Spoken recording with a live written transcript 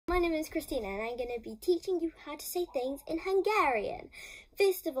name is Kristina and I'm going to be teaching you how to say things in Hungarian.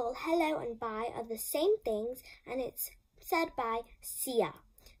 First of all, hello and bye are the same things and it's said by szia.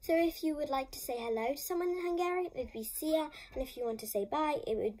 So if you would like to say hello to someone in Hungarian, it would be szia, and if you want to say bye,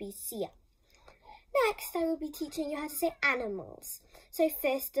 it would be szia. Next, I will be teaching you how to say animals. So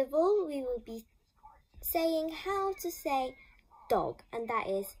first of all, we will be saying how to say dog, and that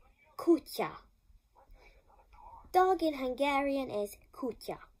is kutya. Dog in Hungarian is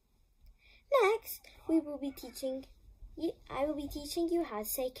kutya. Next, I will be teaching you how to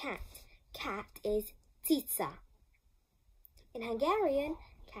say cat. Cat is cica. In Hungarian,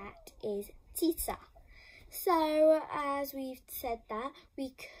 cat is cica. So, as we've said that,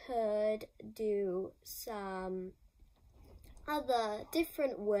 we could do some other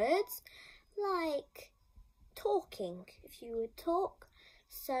different words, like talking, if you would talk.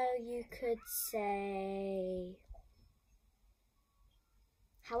 So you could say,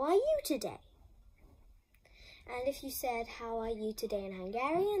 how are you today? And if you said, how are you today in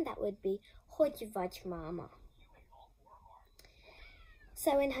Hungarian, that would be, hogy vagy mama.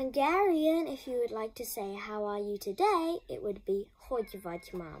 So in Hungarian, if you would like to say, how are you today, it would be, hogy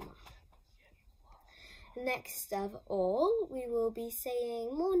vagy mama. Next of all, we will be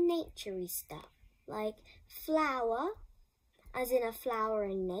saying more naturey stuff, like flower, as in a flower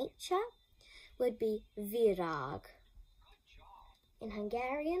in nature, would be virág. In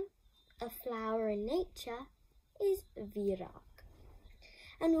Hungarian, a flower in nature is virág.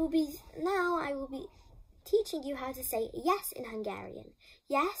 And now I will be teaching you how to say yes in Hungarian.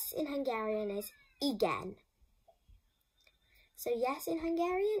 Yes in Hungarian is igen. So yes in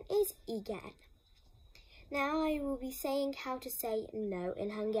Hungarian is igen. Now I will be saying how to say no in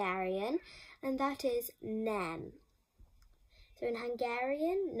Hungarian, and that is nem. So in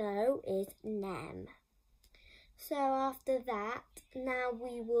Hungarian, no is nem. So after that, now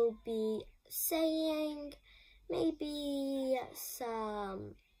we will be saying maybe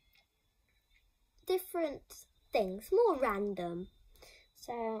some different things, more random.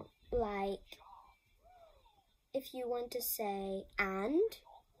 So like if you want to say and,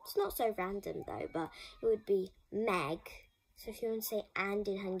 it's not so random though, but it would be meg. So if you want to say and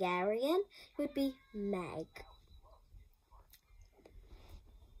in Hungarian, it would be meg.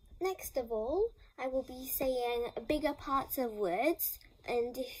 Next of all, I will be saying bigger parts of words,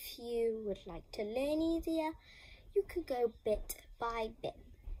 and if you would like to learn easier, you could go bit by bit.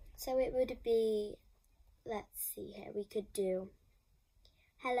 So it would be, let's see here, we could do,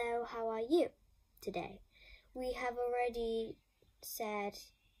 hello, how are you today? We have already said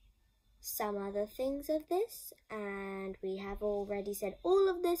some other things of this, and we have already said all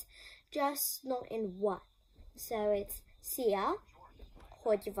of this, just not in one. So it's szia,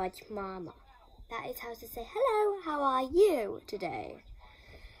 hogy vagy mama. That is how to say hello, how are you today?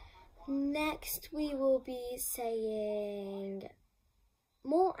 Next we will be saying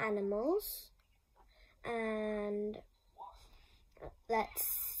more animals, and let's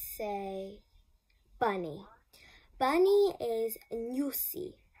say bunny. Bunny is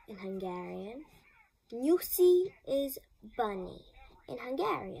nyusi in Hungarian. Nyusi is bunny in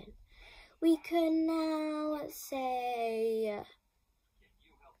Hungarian. We can now say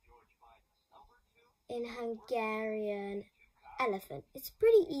in Hungarian elephant. It's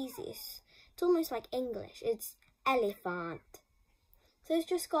pretty easy. It's almost like English. It's elephant. So it's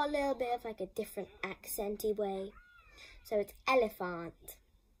just got a little bit of like a different accenty way. So it's elephant.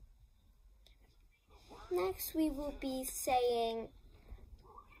 Next we will be saying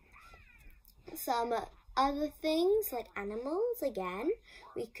some other things like animals again.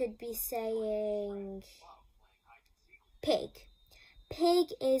 We could be saying pig. Pig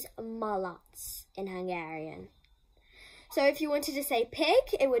is malac in Hungarian. So if you wanted to say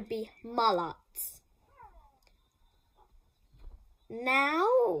pig, it would be malac. Now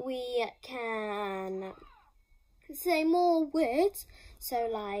we can say more words. So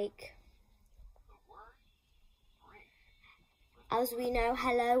like, as we know,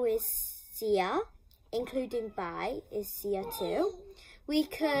 hello is szia, including bye is szia too. We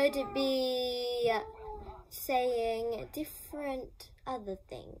could be saying different other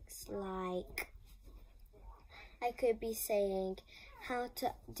things, like I could be saying how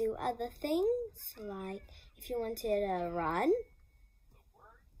to do other things, like if you wanted to run,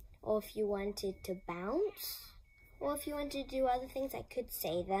 or if you wanted to bounce, or if you wanted to do other things, I could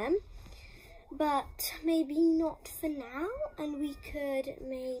say them, but maybe not for now, and we could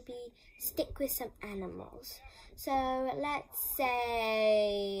maybe stick with some animals. So let's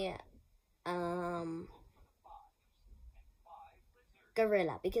say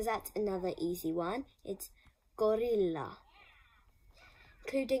gorilla, because that's another easy one. It's gorilla.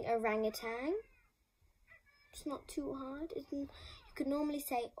 including orangutan. It's not too hard. You could normally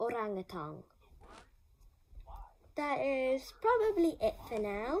say orangutan. That is probably it for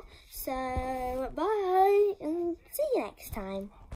now. So bye and see you next time.